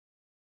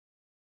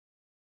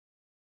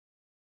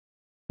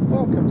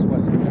welcome to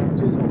Wessex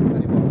Garages on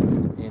Pennywell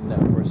Road in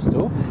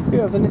Bristol. We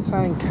have the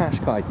NISSAN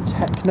QASHQAI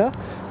TEKNA.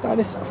 Now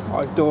this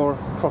 5-door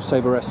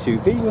crossover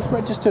SUV was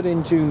registered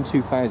in June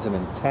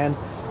 2010.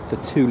 It's a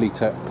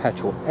 2-litre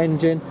petrol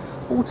engine,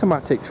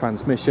 automatic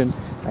transmission,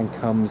 and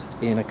comes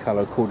in a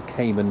colour called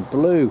Cayman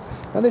Blue.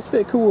 Now this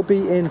vehicle will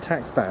be in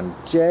tax band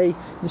J,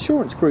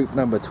 insurance group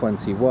number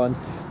 21,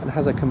 and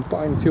has a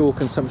combined fuel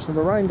consumption of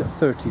around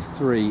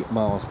 33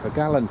 miles per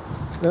gallon.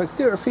 Now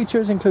exterior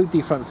features include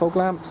the front fog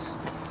lamps,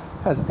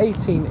 has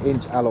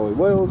 18-inch alloy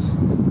wheels,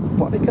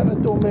 body colour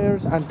door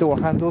mirrors and door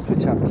handles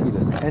which have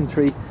keyless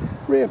entry,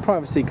 rear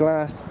privacy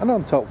glass, and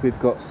on top we've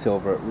got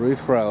silver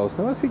roof rails.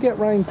 Now as we get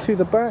round to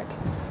the back,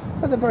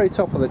 at the very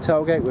top of the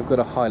tailgate we've got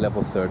a high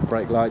level third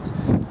brake light,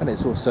 and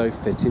it's also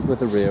fitted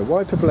with a rear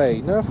wiper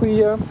blade. Now if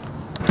we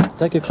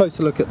take a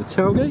closer look at the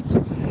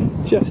tailgate,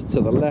 just to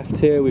the left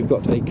here we've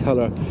got a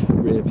colour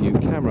rear view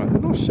camera,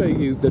 and I'll show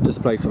you the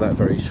display for that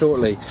very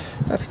shortly.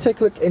 Now if you take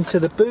a look into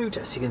the boot,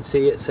 as you can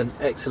see it's an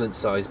excellent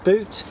size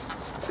boot.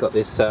 It's got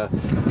this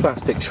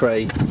plastic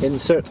tray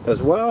insert as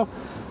well.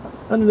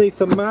 Underneath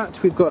the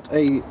mat we've got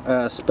a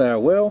spare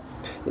wheel.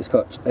 It's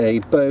got a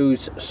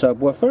Bose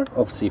subwoofer,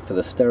 obviously for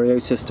the stereo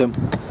system.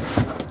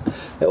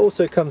 It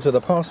also comes with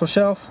a parcel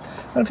shelf,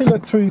 and if you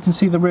look through you can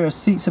see the rear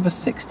seats of a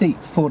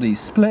 60/40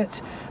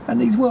 split, and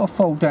these will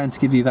fold down to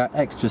give you that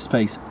extra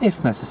space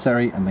if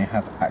necessary, and they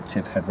have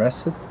active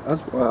headrests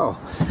as well.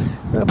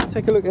 Now if we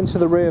take a look into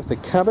the rear of the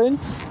cabin,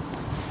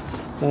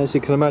 as you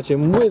can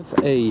imagine with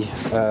a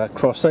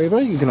crossover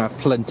you can have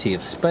plenty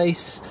of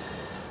space.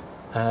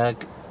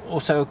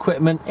 Also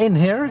equipment in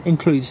here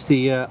includes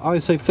the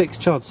ISOFIX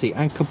child seat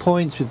anchor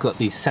points. We've got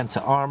the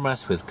centre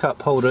armrest with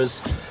cup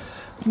holders,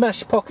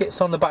 mesh pockets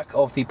on the back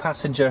of the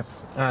passenger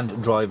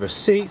and driver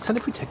seats, and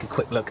if we take a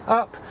quick look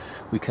up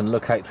we can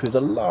look out through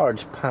the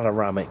large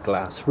panoramic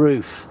glass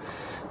roof.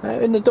 Now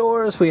in the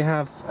doors we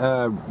have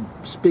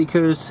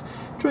speakers,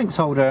 drinks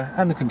holder,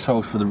 and the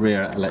controls for the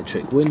rear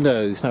electric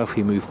windows. Now if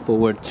we move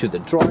forward to the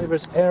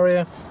driver's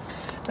area,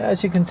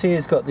 as you can see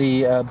it's got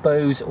the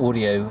Bose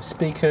audio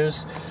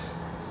speakers,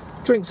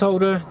 drinks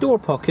holder, door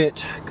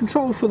pocket,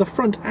 controls for the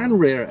front and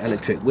rear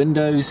electric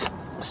windows,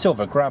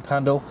 silver grab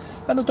handle,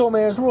 and the door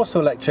mirrors are also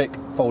electric,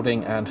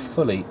 folding and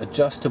fully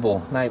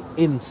adjustable. Now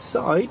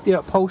inside the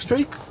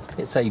upholstery,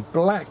 it's a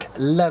black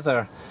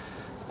leather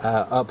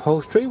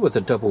upholstery with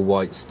a double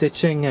white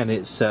stitching, and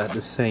it's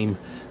the same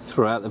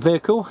throughout the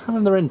vehicle,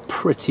 and they're in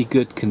pretty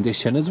good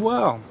condition as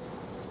well.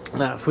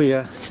 Now if we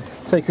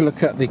take a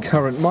look at the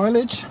current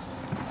mileage,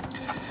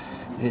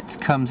 it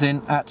comes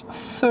in at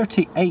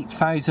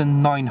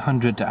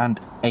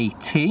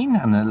 38,918,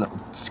 and the little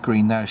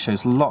screen there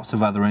shows lots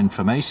of other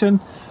information.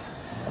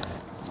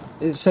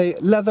 It's a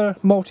leather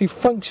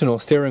multifunctional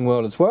steering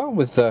wheel as well,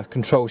 with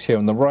controls here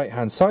on the right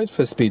hand side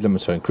for speed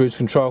limiter and cruise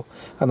control,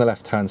 and the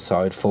left hand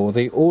side for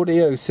the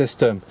audio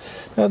system.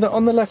 Now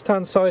on the left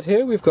hand side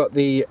here we've got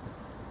the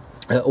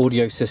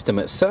audio system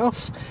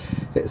itself.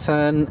 It's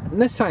an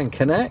NISSAN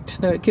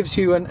Connect. Now it gives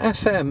you an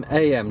FM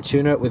AM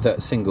tuner with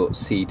a single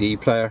CD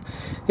player.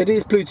 It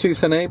is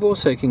Bluetooth enabled,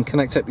 so you can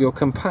connect up your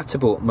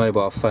compatible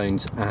mobile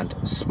phones and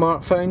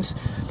smartphones.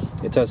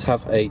 It does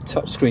have a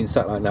touchscreen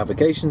satellite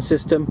navigation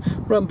system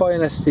run by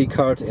an SD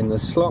card in the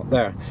slot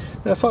there.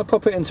 Now if I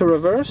pop it into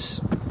reverse,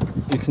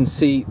 you can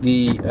see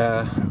the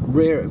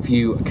rear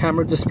view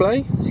camera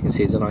display. As you can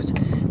see it's a nice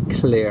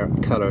clear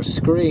colour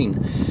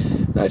screen.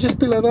 Now just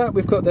below that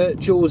we've got the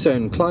dual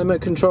zone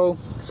climate control.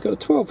 It's got a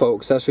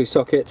 12-volt accessory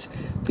socket,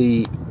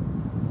 the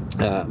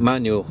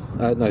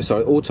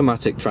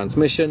automatic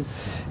transmission.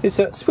 It's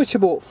a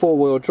switchable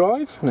 4-wheel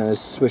drive. Now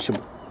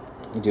switchable,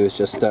 you do is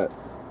just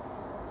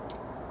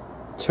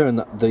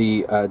turn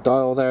the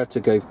dial there to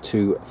go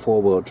to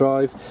 4-wheel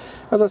drive.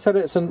 As I said,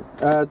 it's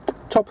a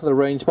top of the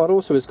range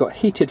model, so it's got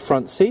heated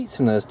front seats,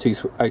 and there's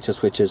 2 outer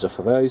switches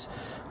for those,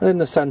 and in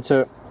the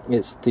centre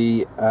it's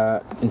the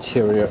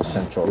interior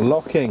central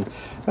locking.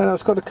 And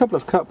it's got a couple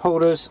of cup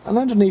holders, and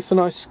underneath a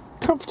nice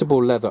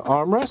comfortable leather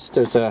armrest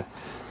there's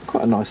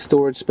quite a nice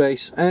storage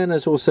space, and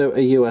there's also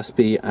a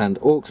USB and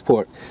aux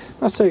port.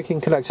 That's so you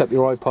can connect up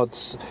your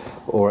iPods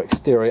or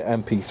exterior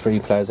MP3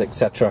 players,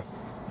 etc.,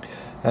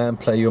 and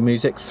play your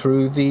music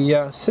through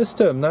the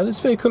system. Now this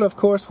vehicle of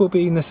course will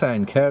be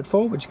Nissan cared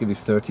for, which give you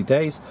 30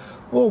 days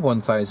or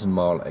 1,000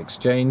 mile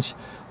exchange.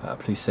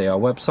 Please see our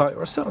website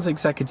or sales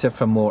executive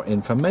for more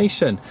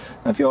information.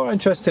 Now if you're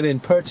interested in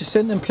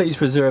purchasing, then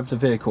please reserve the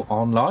vehicle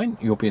online.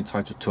 You'll be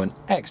entitled to an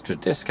extra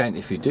discount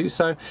if you do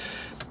so.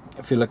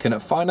 If you're looking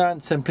at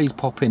finance, then please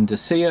pop in to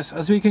see us,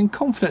 as we can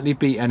confidently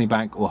beat any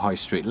bank or high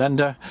street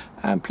lender.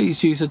 And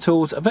please use the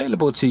tools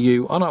available to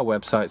you on our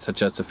website,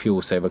 such as the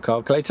fuel saver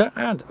calculator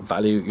and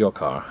value your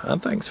car.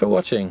 And thanks for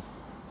watching.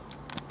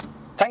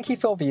 Thank you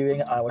for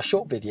viewing our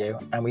short video,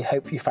 and we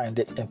hope you found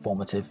it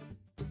informative.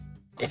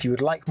 If you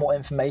would like more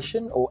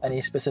information or any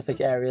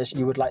specific areas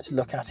you would like to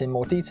look at in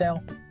more detail,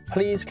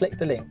 please click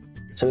the link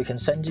so we can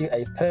send you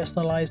a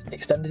personalised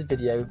extended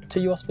video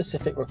to your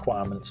specific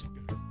requirements.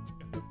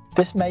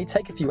 This may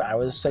take a few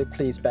hours, so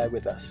please bear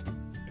with us.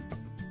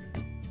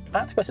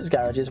 At Wessex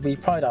Garages, we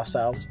pride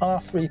ourselves on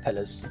our 3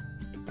 pillars: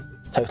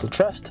 total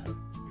trust,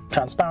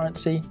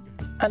 transparency,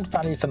 and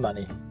value for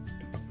money.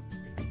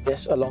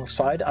 This,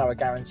 alongside our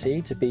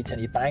guarantee to beat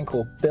any bank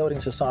or building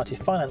society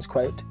finance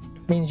quote,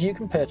 means you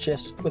can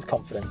purchase with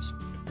confidence.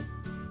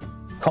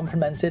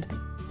 Complemented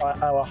by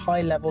our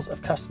high levels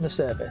of customer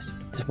service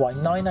is why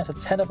 9 out of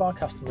 10 of our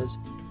customers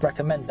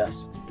recommend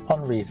us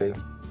on Review.